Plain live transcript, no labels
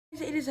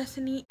It is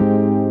Destiny.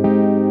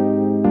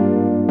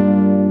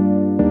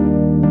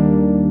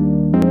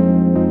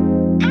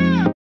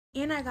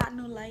 And I got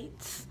new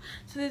lights.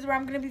 So this is where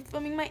I'm going to be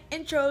filming my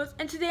intros.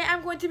 And today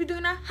I'm going to be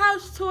doing a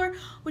house tour,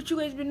 which you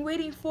guys have been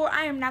waiting for.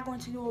 I am not going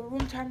to do a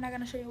room tour. I'm not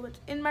going to show you what's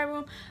in my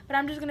room. But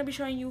I'm just going to be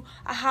showing you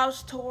a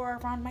house tour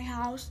around my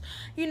house.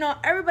 You know,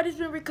 everybody's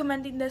been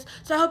recommending this.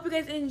 So I hope you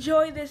guys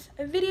enjoy this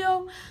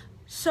video.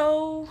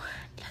 So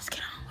let's get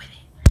on with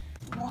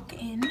it. Walk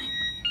in.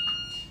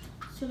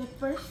 So the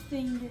first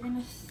thing you're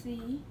going to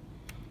see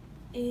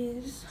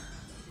is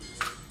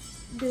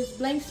this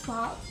blank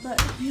spot, but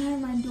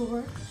behind my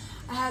door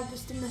I have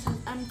this thing that says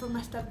M for my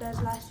stepdad's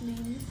last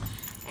name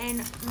and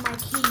my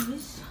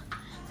keys.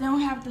 Then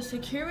we have the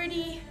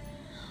security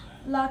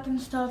lock and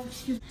stuff,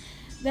 excuse me.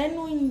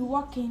 Then when you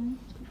walk in,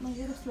 my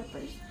little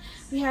slippers,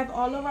 we have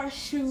all of our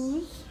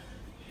shoes.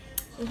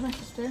 There's my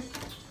sister.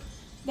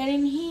 Then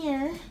in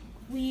here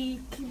we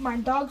keep my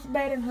dog's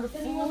bed and her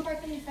food.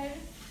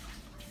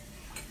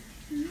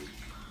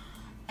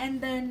 And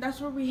then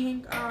that's where we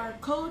hang our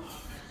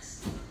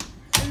coats.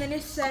 And then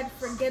it said,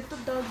 forget the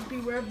dogs,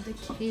 beware of the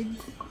kids.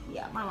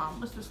 Yeah, my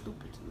mom was so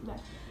stupid to do that.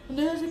 And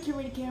there's a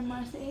security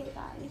camera. Say, hey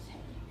guys, hey.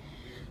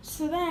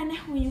 So then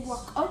when you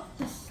walk up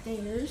the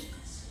stairs,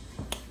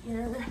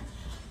 you're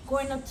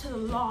going up to the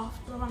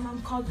loft, or my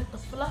mom calls it the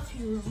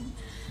fluffy room.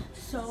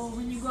 So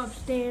when you go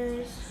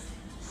upstairs,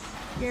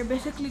 you're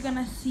basically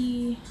gonna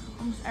see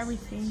almost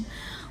everything.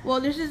 Well,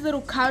 there's this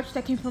little couch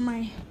that came from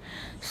my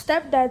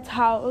stepdad's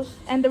house,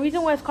 and the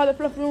reason why it's called a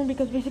fluffy room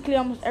because basically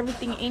almost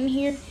everything in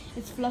here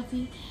is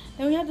fluffy.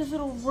 Then we have this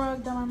little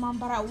rug that my mom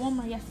bought at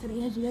Walmart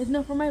yesterday. As you guys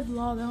know from my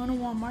vlog, I went to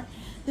Walmart.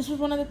 This was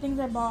one of the things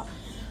I bought.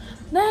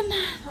 Then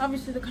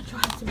obviously the control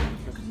has to be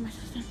different because of my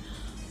sister.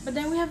 But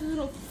then we have this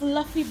little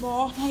fluffy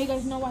ball. Now you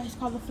guys know why it's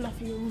called the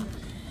fluffy room.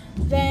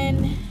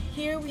 Then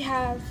here we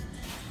have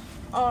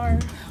our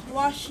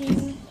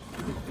washing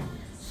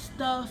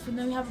stuff, and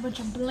then we have a bunch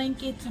of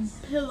blankets and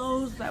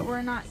pillows that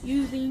we're not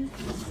using.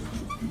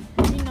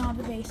 You know,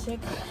 the basic.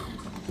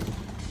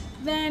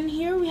 Then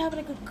here we have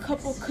like a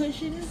couple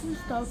cushions and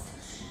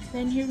stuff.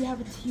 Then here we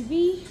have a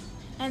TV,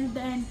 and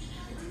then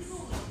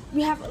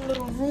we have a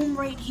little room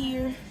right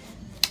here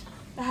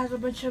that has a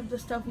bunch of the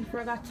stuff we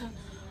forgot to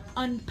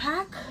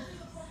unpack,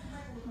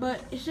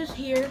 but it's just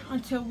here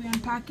until we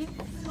unpack it.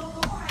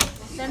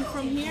 Then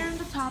from here on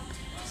the top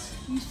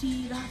you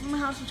see the half of my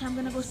house, which I'm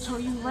gonna go show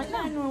you right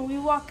now. And when we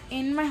walk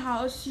in my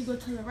house, you go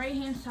to the right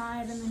hand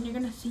side, and then you're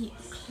gonna see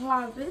a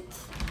closet.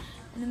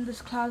 And in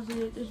this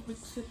closet, there's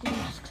basically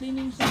just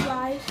cleaning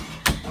supplies.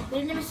 Then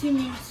you're gonna see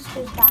my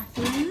sister's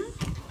bathroom.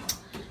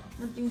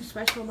 Nothing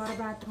special about a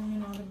bathroom, you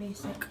know, the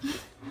basic.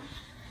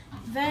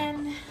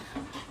 Then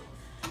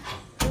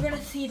you're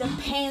gonna see the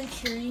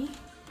pantry,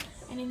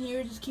 and in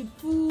here just keep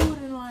food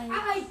and like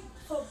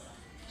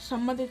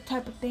some other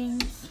type of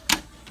things.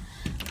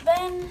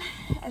 Then,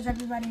 as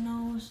everybody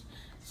knows,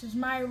 this is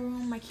my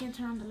room. I can't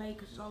turn on the light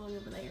because it's all the way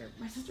over there.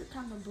 My sister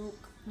kind of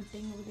broke the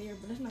thing over there,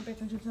 but let's not pay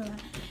attention to that.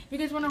 If you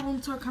guys want a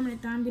room tour,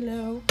 comment down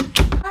below.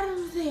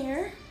 Bottom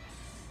there,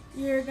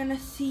 you're gonna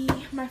see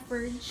my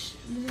fridge.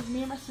 This is me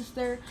and my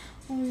sister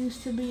when we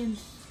used to be in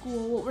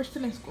school. Well, we're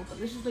still in school, but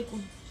this is like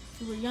when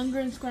we were younger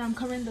in school. I'm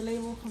covering the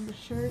label from the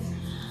shirt.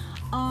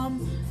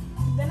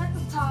 Then at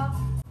the top,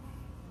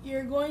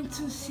 you're going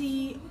to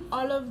see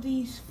all of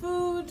these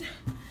food.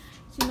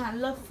 See, I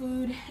love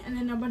food, and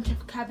then a bunch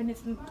of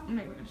cabinets. I'm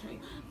not even gonna show you.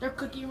 They're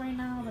cooking right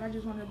now, but I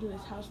just want to do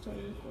this house tour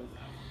real quick.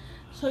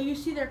 So you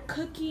see they're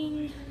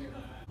cooking,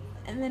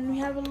 and then we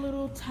have a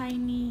little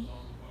tiny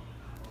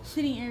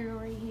sitting area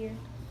right here.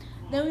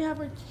 Then we have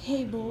our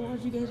table,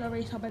 as you guys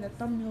already saw by the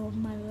thumbnail of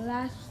my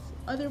last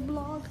other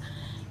vlog.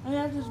 And we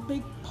have this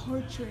big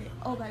portrait.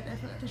 Oh guys, I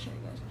forgot to show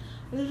you guys.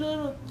 There's a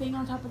little thing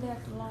on top of that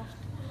at the loft.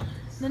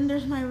 Then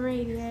there's my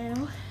radio,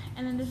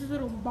 and then there's a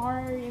little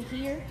bar area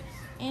here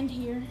and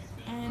here,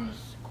 and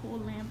this cool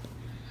lamp.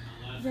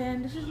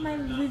 Then this is my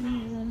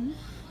living room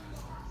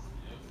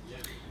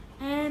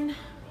and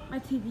my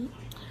TV.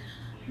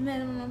 And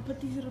then I'm gonna put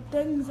these little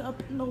things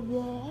up in the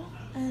wall,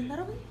 and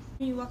that'll be.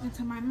 When you walk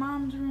into my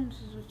mom's room,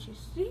 this is what you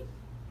see.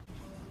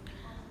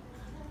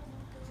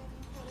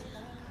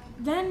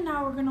 Then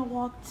now we're gonna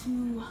walk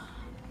to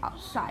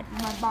outside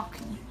my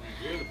balcony.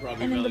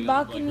 And in the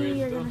balcony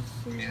you're gonna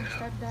see my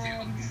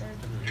stepdad and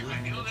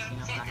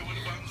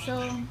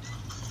so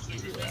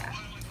yeah.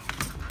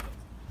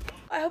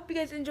 I hope you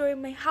guys enjoyed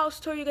my house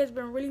tour. You guys have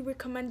been really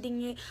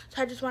recommending it,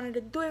 so I just wanted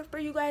to do it for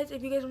you guys.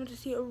 If you guys want to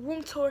see a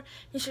room tour,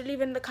 you should leave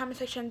it in the comment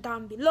section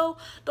down below.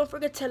 Don't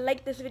forget to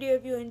like this video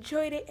if you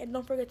enjoyed it, and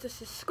don't forget to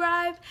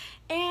subscribe.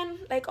 And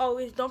like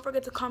always, don't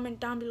forget to comment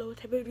down below what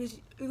type of videos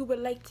you would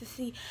like to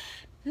see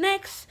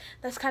next.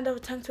 That's kind of a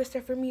tongue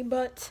twister for me,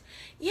 but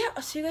yeah,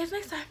 I'll see you guys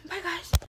next time. Bye guys.